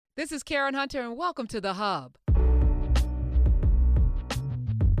This is Karen Hunter, and welcome to The Hub.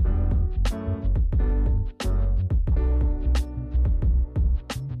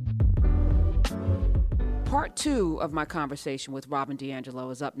 Part 2 of my conversation with Robin DiAngelo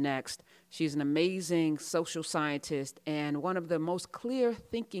is up next. She's an amazing social scientist and one of the most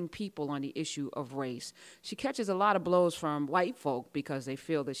clear-thinking people on the issue of race. She catches a lot of blows from white folk because they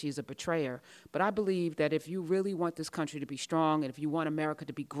feel that she's a betrayer. But I believe that if you really want this country to be strong and if you want America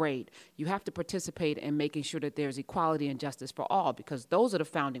to be great, you have to participate in making sure that there's equality and justice for all, because those are the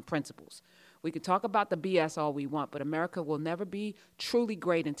founding principles. We can talk about the BS all we want, but America will never be truly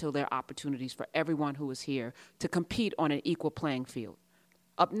great until there are opportunities for everyone who is here to compete on an equal playing field.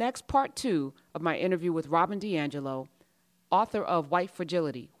 Up next, part 2 of my interview with Robin DiAngelo, author of White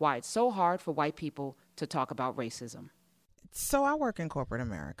Fragility, Why It's So Hard for White People to Talk About Racism. So I work in corporate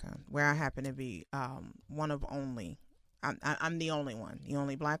America, where I happen to be one of only. I'm the only one, the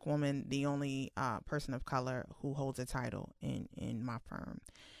only black woman, the only person of color who holds a title in my firm.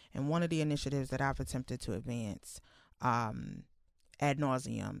 And one of the initiatives that I've attempted to advance ad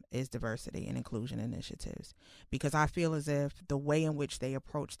nauseum is diversity and inclusion initiatives, because I feel as if the way in which they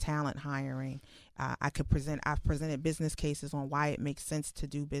approach talent hiring, I've presented business cases on why it makes sense to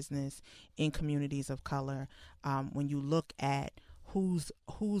do business in communities of color. When you look at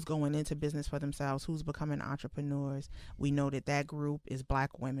who's going into business for themselves, who's becoming entrepreneurs, we know that group is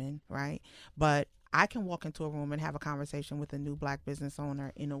black women, right? But I can walk into a room and have a conversation with a new black business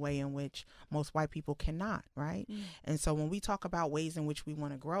owner in a way in which most white people cannot, right? And so when we talk about ways in which we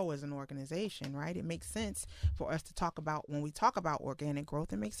want to grow as an organization, right, it makes sense for us to talk about, when we talk about organic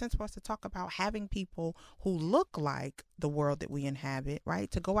growth, it makes sense for us to talk about having people who look like the world that we inhabit, right,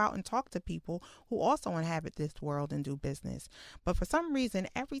 to go out and talk to people who also inhabit this world and do business. But for some reason,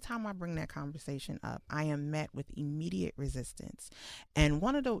 every time I bring that conversation up, I am met with immediate resistance. And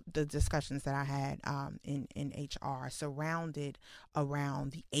one of the discussions that I had in HR surrounded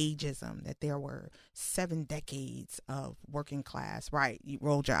around the ageism, that there were 7 decades of working class, right? You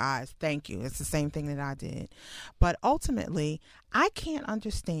rolled your eyes. Thank you. It's the same thing that I did. But ultimately, I can't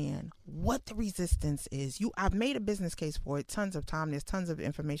understand what the resistance is. I've made a business case for it tons of time. There's tons of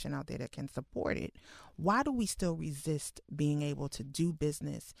information out there that can support it. Why do we still resist being able to do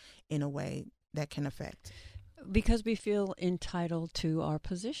business in a way that can affect? Because we feel entitled to our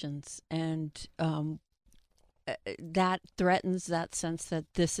positions, and that threatens that sense that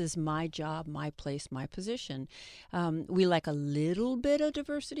this is my job, my place, my position. We like a little bit of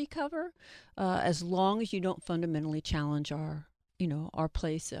diversity cover, as long as you don't fundamentally challenge our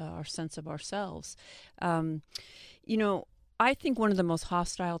place, our sense of ourselves. I think one of the most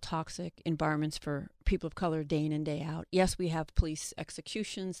hostile, toxic environments for people of color day in and day out. Yes, we have police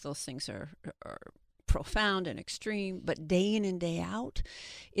executions; those things are profound and extreme, but day in and day out,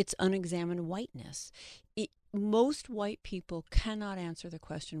 it's unexamined whiteness. Most white people cannot answer the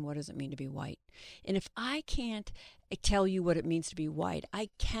question, what does it mean to be white? And if I can't tell you what it means to be white, I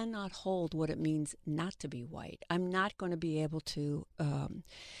cannot hold what it means not to be white. I'm not going to be able to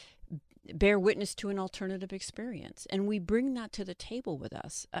bear witness to an alternative experience. And we bring that to the table with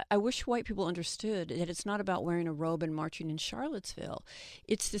us. I wish white people understood that it's not about wearing a robe and marching in Charlottesville.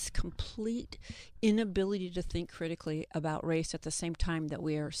 It's this complete inability to think critically about race at the same time that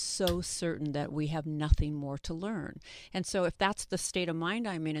we are so certain that we have nothing more to learn. And so if that's the state of mind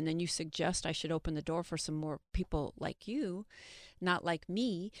I'm in, and then you suggest I should open the door for some more people like you, not like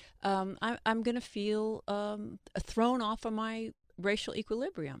me, I'm going to feel thrown off of my racial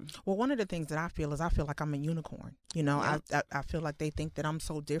equilibrium. Well, one of the things that I feel like I'm a unicorn. Yeah. I feel like they think that I'm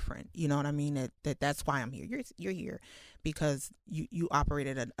so different. You know what I mean? That's why I'm here. You're here because you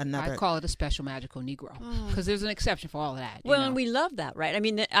operated another. I call it a special magical Negro, because there's an exception for all of that. Well, and we love that, right? I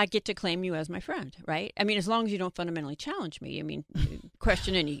mean, I get to claim you as my friend, right? I mean, as long as you don't fundamentally challenge me. I mean,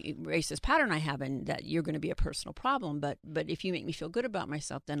 question any racist pattern I have, and that you're going to be a personal problem. But if you make me feel good about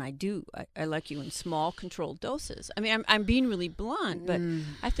myself, then I like you in small, controlled doses. I mean, I'm being really blunt, but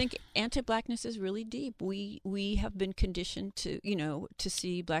I think anti-blackness is really deep. We have been conditioned to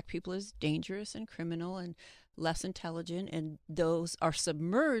see black people as dangerous and criminal and less intelligent, and those are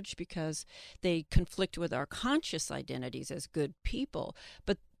submerged because they conflict with our conscious identities as good people.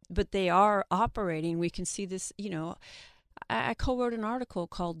 But they are operating. We can see this, I co-wrote an article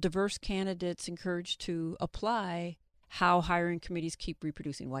called Diverse Candidates Encouraged to Apply, How Hiring Committees Keep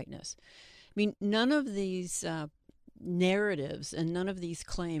Reproducing Whiteness. I mean, none of these narratives and none of these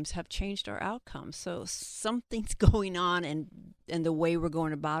claims have changed our outcomes. So something's going on, and the way we're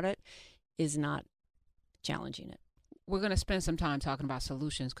going about it is not challenging it. We're going to spend some time talking about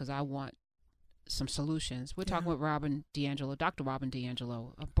solutions, because I want some solutions. We're talking with Robin DiAngelo, Dr. Robin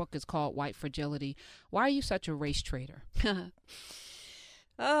DiAngelo. A book is called White Fragility. Why are you such a race traitor?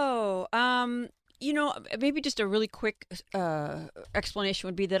 Maybe just a really quick explanation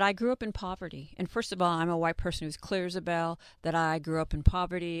would be that I grew up in poverty. And first of all, I'm a white person who's clear as a bell that I grew up in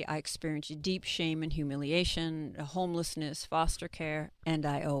poverty. I experienced deep shame and humiliation, homelessness, foster care, and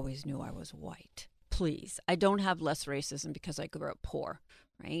I always knew I was white. Please, I don't have less racism because I grew up poor,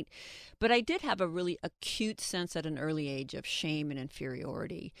 right? But I did have a really acute sense at an early age of shame and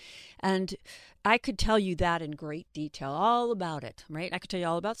inferiority. And I could tell you that in great detail, all about it, right? I could tell you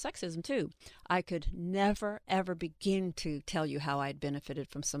all about sexism too. I could never, ever begin to tell you how I'd benefited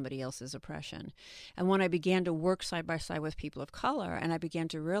from somebody else's oppression. And when I began to work side by side with people of color, and I began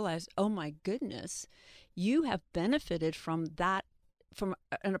to realize, oh my goodness, you have benefited from that, from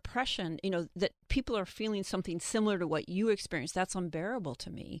an oppression, that people are feeling something similar to what you experienced. That's unbearable to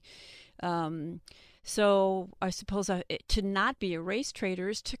me. So I suppose to not be a race traitor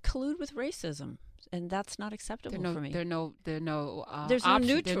is to collude with racism, and that's not acceptable for me. There's no option.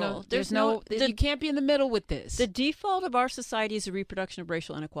 Neutral. You can't be in the middle with this. The default of our society is a reproduction of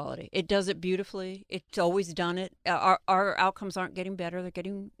racial inequality. It does it beautifully. It's always done it. Our outcomes aren't getting better.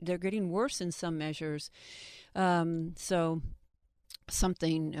 They're getting worse in some measures.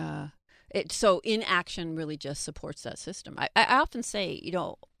 So inaction really just supports that system. I often say,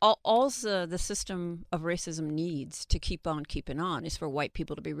 all the system of racism needs to keep on keeping on is for white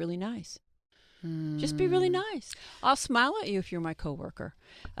people to be really nice. Just be really nice. I'll smile at you if you're my coworker.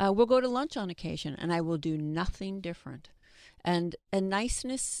 We'll go to lunch on occasion, and I will do nothing different. And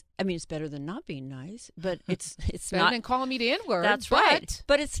niceness, it's better than not being nice, but it's better not than calling me the N-word. That's right.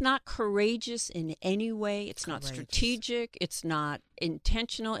 But it's not courageous in any way. It's not strategic. It's not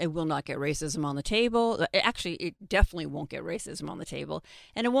intentional. It will not get racism on the table. Actually, it definitely won't get racism on the table.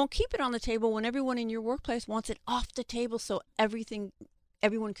 And it won't keep it on the table when everyone in your workplace wants it off the table so everyone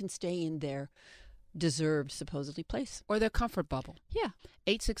can stay in their deserved, supposedly, place. Or their comfort bubble. Yeah.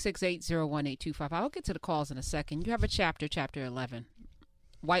 866-801-8255. I'll get to the calls in a second. You have a chapter 11,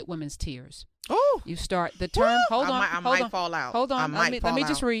 White Women's Tears. Oh. You start the term. Hold on. I might fall out. Hold on. Let me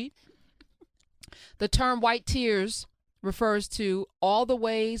just read. The term white tears refers to all the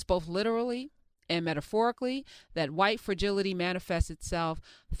ways, both literally and metaphorically, that white fragility manifests itself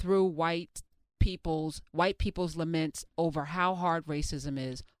through white people's laments over how hard racism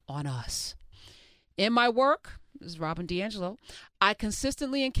is on us. In my work, this is Robin DiAngelo, I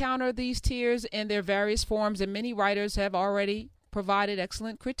consistently encounter these tears in their various forms, and many writers have already provided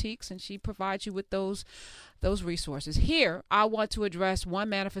excellent critiques, and she provides you with those resources. Here, I want to address one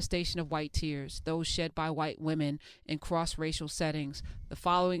manifestation of white tears, those shed by white women in cross-racial settings. The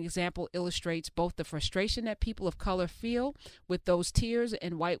following example illustrates both the frustration that people of color feel with those tears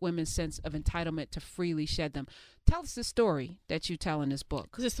and white women's sense of entitlement to freely shed them. Tell us the story that you tell in this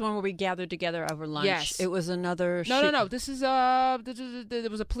book. Is this the one where we gathered together over lunch? Yes. It was another... No. This is there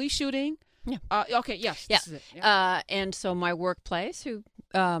was a police shooting. Yeah. Okay, yes. Yeah. This is it. Yeah. And so my workplace, who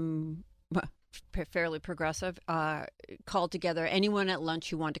fairly progressive, called together anyone at lunch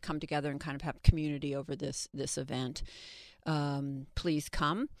who wanted to come together and kind of have community over this event. Please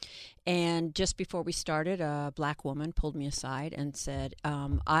come. And just before we started, a black woman pulled me aside and said,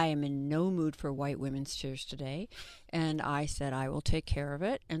 I am in no mood for white women's tears today. And I said, I will take care of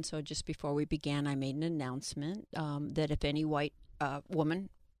it. And so just before we began, I made an announcement that if any white woman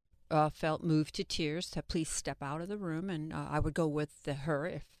felt moved to tears, to please step out of the room, and I would go with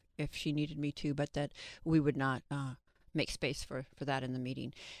her if she needed me to, but that we would not make space for that in the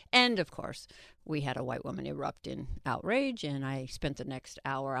meeting. And of course, we had a white woman erupt in outrage, and I spent the next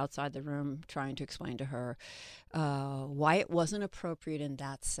hour outside the room trying to explain to her why it wasn't appropriate in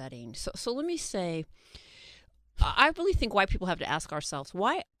that setting. So let me say, I really think white people have to ask ourselves,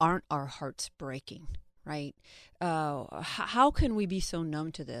 why aren't our hearts breaking? Right? How can we be so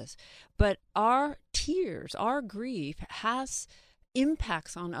numb to this? But our tears, our grief has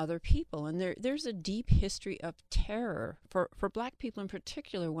impacts on other people. And there's a deep history of terror for black people in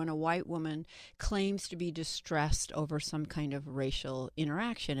particular when a white woman claims to be distressed over some kind of racial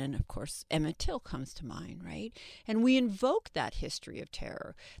interaction. And of course, Emmett Till comes to mind, right? And we invoke that history of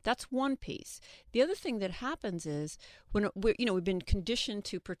terror. That's one piece. The other thing that happens is when we've been conditioned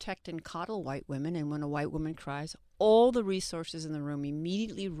to protect and coddle white women, and when a white woman cries, all the resources in the room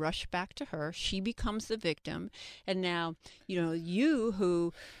immediately rush back to her. She becomes the victim. And now, you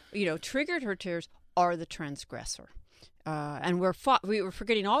who, triggered her tears are the transgressor. And we're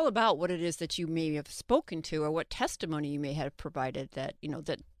forgetting all about what it is that you may have spoken to or what testimony you may have provided that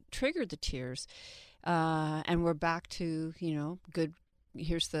triggered the tears. And we're back to, good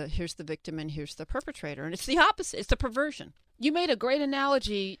here's the victim and here's the perpetrator, and it's the opposite. It's the perversion. You made a great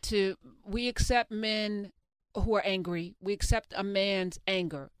analogy to we accept men who are angry. We accept a man's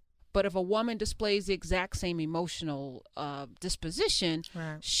anger. But if a woman displays the exact same emotional disposition,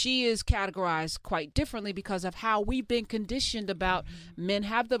 Right. she is categorized quite differently because of how we've been conditioned about men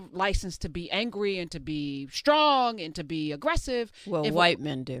have the license to be angry and to be strong and to be aggressive. Well, If white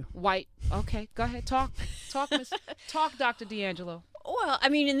men do. Okay, go ahead. Talk, Miss. Talk, Dr. D'Angelo. Well, I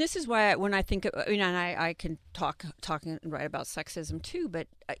mean, and this is why when I think, and I can talk and write about sexism too, but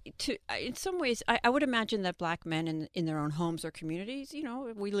in some ways, I would imagine that black men in their own homes or communities,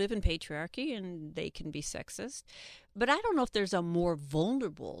 we live in patriarchy and they can be sexist, but I don't know if there's a more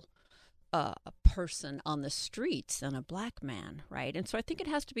vulnerable a person on the streets than a black man, right? And so I think it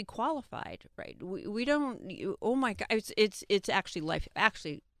has to be qualified, right? We don't. Oh my God, it's actually life.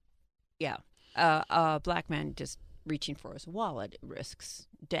 Actually, yeah, a black man just reaching for his wallet risks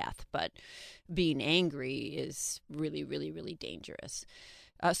death, but being angry is really, really, really dangerous.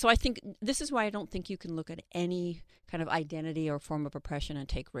 So I think this is why I don't think you can look at any kind of identity or form of oppression and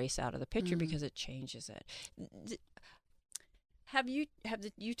take race out of the picture because it changes it. Have you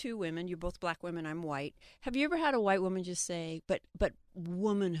two women, you're both black women, I'm white. Have you ever had a white woman just say, but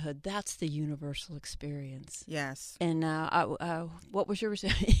womanhood, that's the universal experience? Yes. And what was your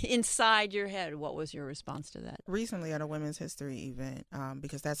inside your head? What was your response to that? Recently at a Women's History event,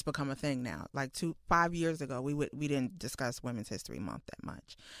 because that's become a thing now. Like 5 years ago, we didn't discuss Women's History Month that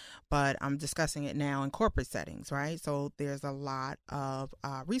much, but I'm discussing it now in corporate settings, right? So there's a lot of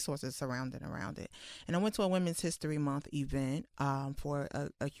resources surrounding around it. And I went to a Women's History Month event for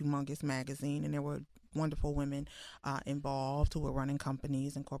a humongous magazine, and there were wonderful women involved who were running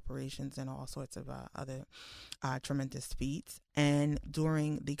companies and corporations and all sorts of other tremendous feats. And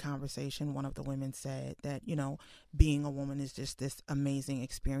during the conversation, one of the women said that, being a woman is just this amazing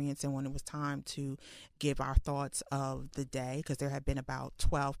experience. And when it was time to give our thoughts of the day, because there had been about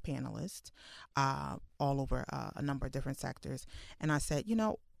 12 panelists all over a number of different sectors. And I said,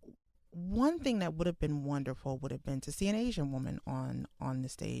 one thing that would have been wonderful would have been to see an Asian woman on the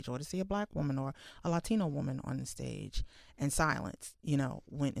stage, or to see a black woman or a Latino woman on the stage. And silence,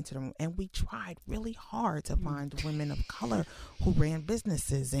 went into the room. And we tried really hard to find women of color who ran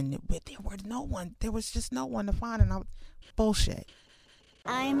businesses. And there was just no one to find. And bullshit.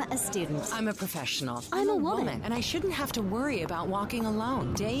 I'm a student. I'm a professional. I'm a woman. And I shouldn't have to worry about walking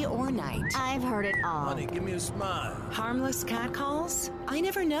alone, day or night. I've heard it all. Honey, give me a smile. Harmless catcalls? I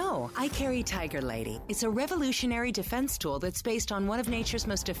never know. I carry Tiger Lady. It's a revolutionary defense tool that's based on one of nature's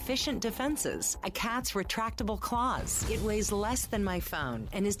most efficient defenses, a cat's retractable claws. It weighs less than my phone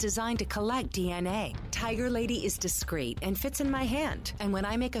and is designed to collect DNA. Tiger Lady is discreet and fits in my hand. And when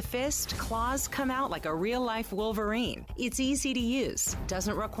I make a fist, claws come out like a real-life Wolverine. It's easy to use,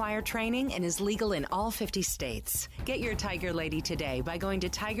 doesn't require training, and is legal in all 50 states. Get your Tiger Lady today by going to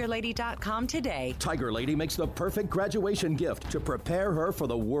TigerLady.com today. Tiger Lady makes the perfect graduation gift to prepare her for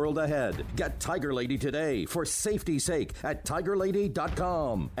the world ahead. Get Tiger Lady today for safety's sake at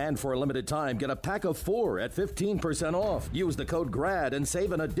TigerLady.com. And for a limited time, get a pack of 4 at 15% off. Use the code GRAD and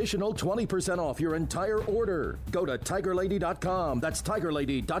save an additional 20% off your entire order. Go to TigerLady.com. That's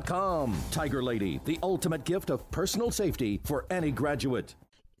TigerLady.com. Tiger Lady, the ultimate gift of personal safety for any graduate.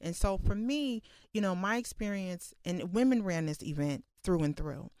 And so for me, my experience, and women ran this event through and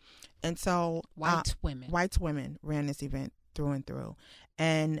through. And so White women ran this event through and through.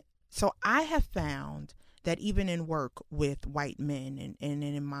 And so I have found that even in work with white men and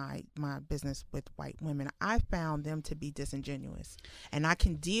in my business with white women, I found them to be disingenuous. And I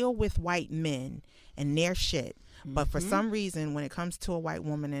can deal with white men and their shit. But for some reason, when it comes to a white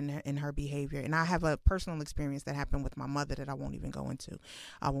woman and her behavior, and I have a personal experience that happened with my mother that I won't even go into.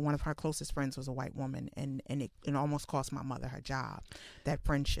 One of her closest friends was a white woman, and it almost cost my mother her job, that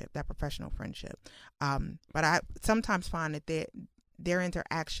professional friendship. But I sometimes find that their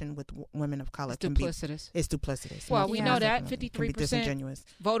interaction with women of color is duplicitous. Well, we know that 53%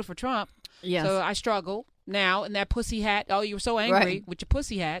 voted for Trump. Yes. So I struggle now in that pussy hat. Oh, you were so angry with your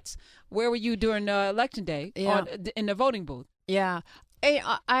pussy hats. Where were you during election day in the voting booth? Yeah.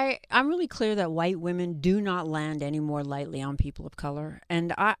 I'm really clear that white women do not land any more lightly on people of color.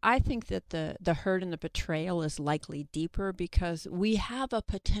 And I think that the hurt and the betrayal is likely deeper because we have a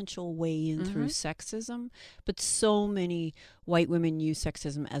potential way in through sexism, but so many white women use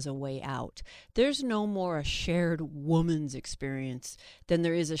sexism as a way out. There's no more a shared woman's experience than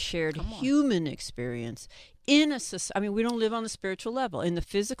there is a shared human experience. In a society, we don't live on the spiritual level. In the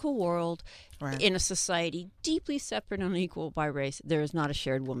physical world, in a society deeply separate and unequal by race, there is not a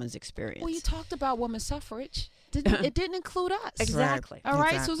shared woman's experience. Well, you talked about women's suffrage. it didn't include us. Exactly. All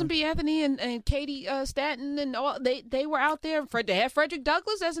right, Exactly. Susan B. Anthony and Katie Stanton and all they were out there. They had Frederick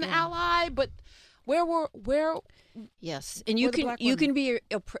Douglass as an ally, but where Yes, and you We're the can black you women. can be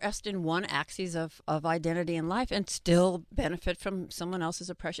oppressed in one axis of identity in life and still benefit from someone else's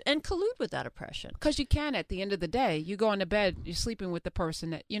oppression and collude with that oppression. because you can at the end of the day, you go into bed, you're sleeping with the person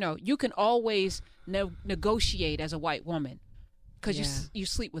that you can always negotiate as a white woman because you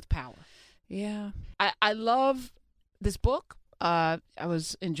sleep with power. Yeah. I love this book. I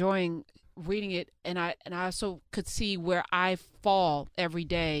was enjoying reading it, and I also could see where I fall every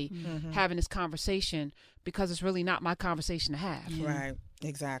day having this conversation because it's really not my conversation to have. Right.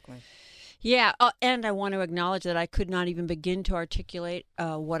 Exactly. Yeah, and I want to acknowledge that I could not even begin to articulate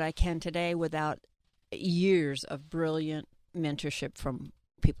what I can today without years of brilliant mentorship from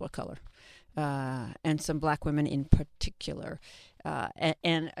people of color, and some black women in particular.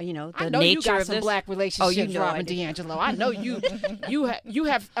 And you know, the I know nature you got of some this. black relationships, you know I Robin do. DiAngelo. I know you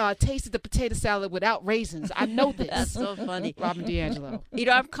have tasted the potato salad without raisins. I know this. That's so funny. Robin DiAngelo. You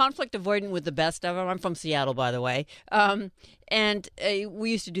know, I'm conflict avoidant with the best of them. I'm from Seattle, by the way. And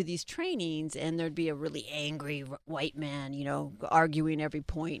we used to do these trainings, and there'd be a really angry white man, you know, arguing every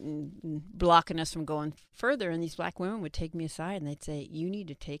point and blocking us from going further. And these black women would take me aside, and they'd say, "You need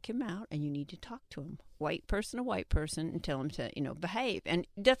to take him out, and you need to talk to him, white person to white person, and tell him to, you know, behave." And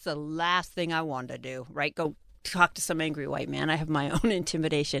that's the last thing I wanted to do, right? Go talk to some angry white man. I have my own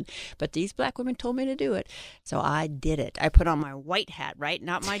intimidation. But these black women told me to do it. So I did it. I put on my white hat, right?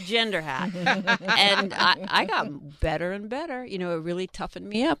 Not my gender hat. And I got better and better. You know, it really toughened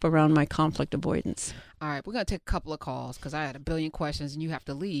me up around my conflict avoidance. All right, we're going to take a couple of calls because I had a billion questions and you have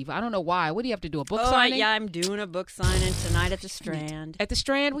to leave. I don't know why. What do you have to do, a book Oh, signing? yeah, I'm doing a book signing tonight at the Strand. At the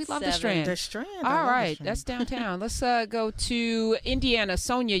Strand? We love the 7. Strand. The Strand. I All love the right, Strand. that's downtown. Let's go to Indiana.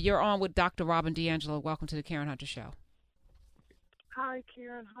 Sonia, you're on with Dr. Robin DiAngelo. Welcome to the Karen Hunter Show. Hi,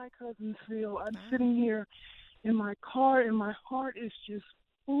 Karen. Hi, Cousin Phil. I'm sitting here in my car, and my heart is just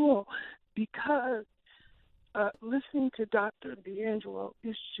full because listening to Dr. DiAngelo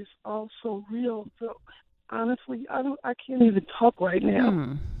is just all so real. So honestly, I can't even talk right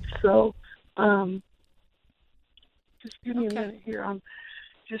now. So just give me a minute here. I'm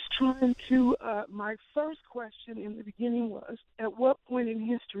just trying to. My first question in the beginning was, at what point in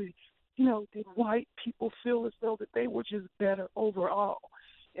history, did white people feel as though that they were just better overall?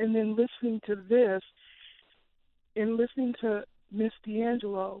 And then listening to this and listening to Miss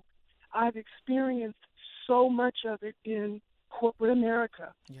DiAngelo, I've experienced so much of it in corporate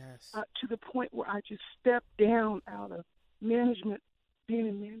America. Yes. To the point where I just stepped down out of management, being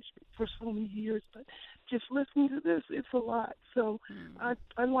in management for so many years. But just listening to this, it's a lot. So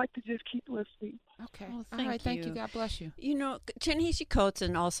I'd like to just keep listening. Okay. Well, All right, thank you. God bless you. You know, Ta-Nehisi Coates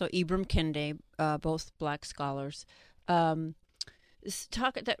and also Ibram Kendi, both black scholars,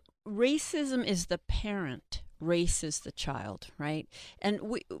 talk that racism is the parent, race is the child, right? And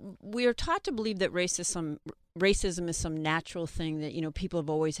we are taught to believe that racism is some natural thing that people have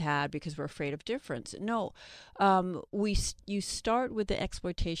always had because we're afraid of difference. No, you start with the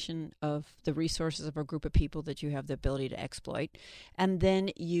exploitation of the resources of a group of people that you have the ability to exploit, and then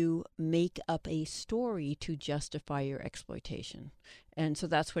you make up a story to justify your exploitation. And so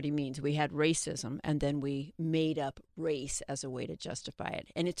that's what he means. We had racism, and then we made up race as a way to justify it.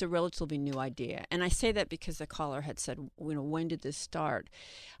 And it's a relatively new idea. And I say that because the caller had said, when did this start?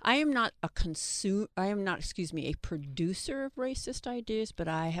 I am not a producer of racist ideas, but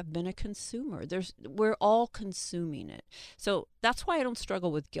I have been a consumer. We're all consuming it. So that's why I don't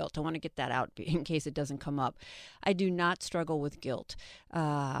struggle with guilt. I want to get that out in case it doesn't come up. I do not struggle with guilt.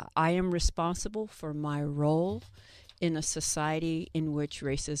 I am responsible for my role in a society in which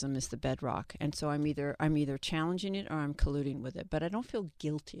racism is the bedrock. And so I'm either challenging it or I'm colluding with it, but I don't feel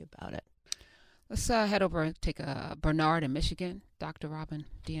guilty about it. Let's head over and take Bernard in Michigan. Dr. Robin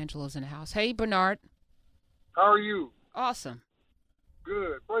DiAngelo's in the house. Hey, Bernard. How are you? Awesome.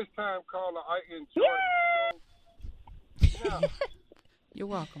 Good. First time caller. I enjoyed the show. Now, You're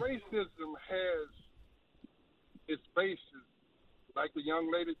welcome. racism has its basis, like the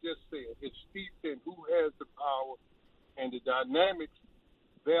young lady just said. It's steeped in who has the power, and the dynamics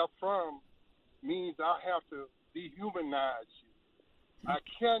therefrom means I have to dehumanize you. I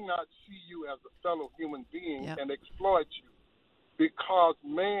cannot see you as a fellow human being and exploit you, because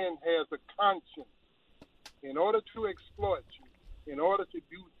man has a conscience. In order to exploit you, in order to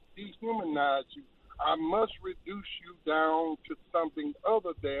dehumanize you, I must reduce you down to something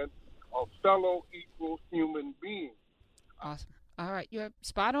other than a fellow equal human being. Awesome. All right, you're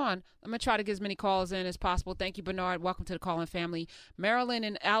spot on. I'm going to try to get as many calls in as possible. Thank you, Bernard. Welcome to the Call-In family. Maryland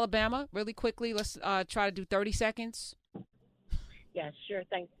and Alabama, really quickly, let's try to do 30 seconds. Yeah, sure.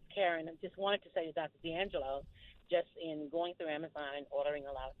 Thanks, Karen. I just wanted to say to Dr. D'Angelo, just in going through Amazon and ordering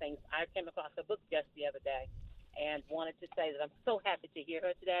a lot of things, I came across a book just the other day and wanted to say that I'm so happy to hear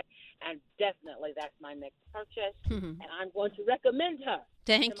her today, and definitely that's my next purchase, and I'm going to recommend her.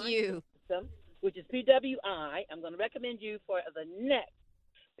 Thank you. System, which is PWI. I'm going to recommend you for the next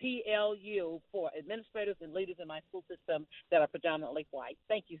PLU for administrators and leaders in my school system that are predominantly white.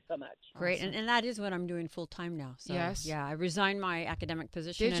 Thank you so much. Great. And that is what I'm doing full time now. So, yes. Yeah, I resigned my academic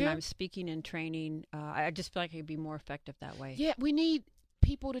position. Did and you? I'm speaking and training. I just feel like I could be more effective that way. Yeah, we need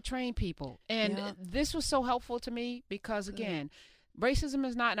people to train people. And this was so helpful to me because, again, racism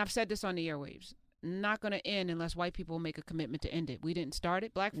is not, and I've said this on the airwaves, not going to end unless white people make a commitment to end it. We didn't start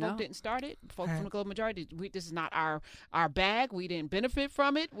it. Black folk didn't start it. Folks from the global majority, this is not our bag. We didn't benefit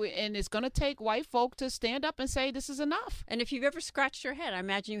from it. And it's going to take white folk to stand up and say this is enough. And if you've ever scratched your head, I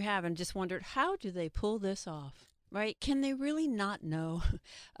imagine you have, and just wondered, how do they pull this off? Right? Can they really not know?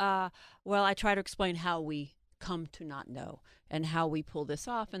 Well, I try to explain how we come to not know and how we pull this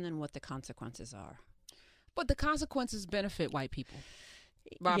off and then what the consequences are. But the consequences benefit white people.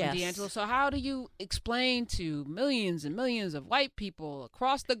 Robin D'Angelo. So how do you explain to millions and millions of white people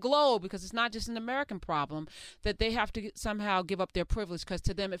across the globe, because it's not just an American problem, that they have to somehow give up their privilege because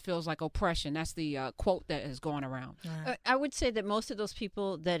to them it feels like oppression? That's the quote that has gone around. I would say that most of those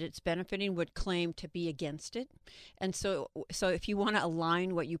people that it's benefiting would claim to be against it. And so if you want to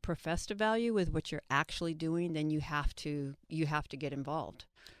align what you profess to value with what you're actually doing, then you have to get involved.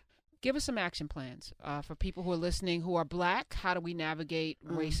 Give us some action plans for people who are listening who are black. How do we navigate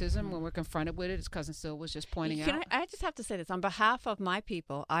racism when we're confronted with it, as Cousin Syl was just pointing out? I just have to say this. On behalf of my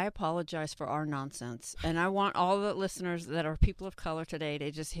people, I apologize for our nonsense. And I want all the listeners that are people of color today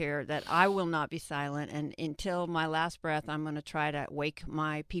to just hear that I will not be silent. And until my last breath, I'm going to try to wake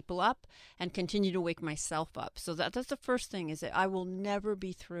my people up and continue to wake myself up. So that's the first thing, is that I will never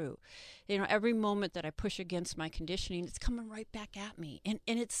be through. You know, every moment that I push against my conditioning, it's coming right back at me. And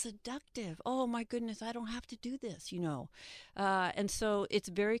it's seductive. Oh, my goodness, I don't have to do this, And so it's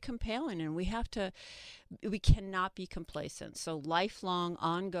very compelling, and we cannot be complacent. So lifelong,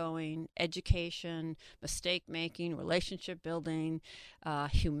 ongoing education, mistake-making, relationship building,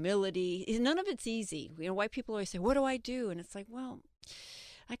 humility. None of it's easy. White people always say, what do I do? And it's like, well,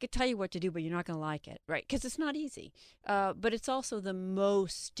 I could tell you what to do, but you're not going to like it, right? Because it's not easy. But it's also the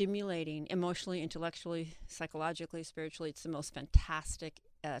most stimulating, emotionally, intellectually, psychologically, spiritually. It's the most fantastic,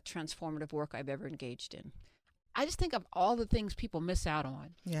 transformative work I've ever engaged in. I just think of all the things people miss out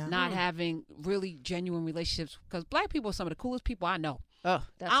on, not having really genuine relationships, because black people are some of the coolest people I know. Oh,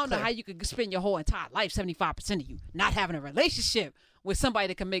 I don't know how you could spend your whole entire life, 75% of you, not having a relationship with somebody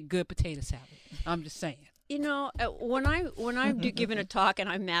that can make good potato salad. I'm just saying. When I'm giving a talk and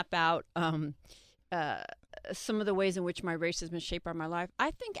I map out some of the ways in which my racism has shaped my life, I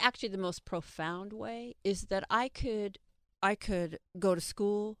think actually the most profound way is that I could go to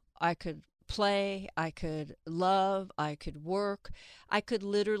school, I could play, I could love, I could work, I could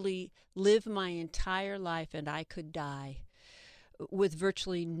literally live my entire life, and I could die with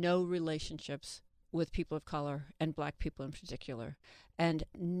virtually no relationships with people of color and black people in particular. And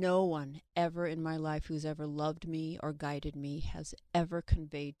no one ever in my life who's ever loved me or guided me has ever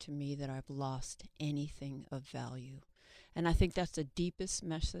conveyed to me that I've lost anything of value. And I think that's the deepest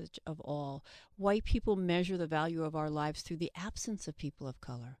message of all. White people measure the value of our lives through the absence of people of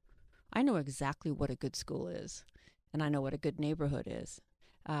color. I know exactly what a good school is, and I know what a good neighborhood is.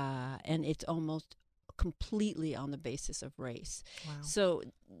 And it's almost completely on the basis of race. Wow. So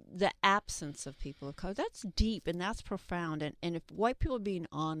the absence of people of color, that's deep and that's profound. And if white people are being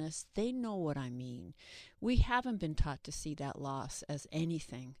honest, they know what I mean. We haven't been taught to see that loss as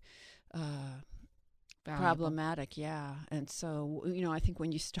anything problematic. Yeah. And so, I think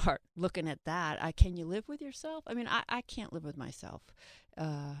when you start looking at that, can you live with yourself? I mean, I can't live with myself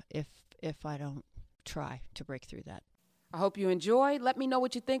if I don't try to break through that. I hope you enjoyed. Let me know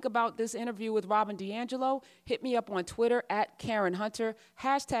what you think about this interview with Robin D'Angelo. Hit me up on Twitter at Karen Hunter,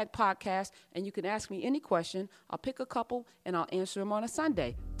 #podcast, and you can ask me any question. I'll pick a couple and I'll answer them on a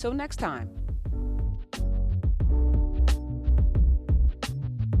Sunday. Till next time.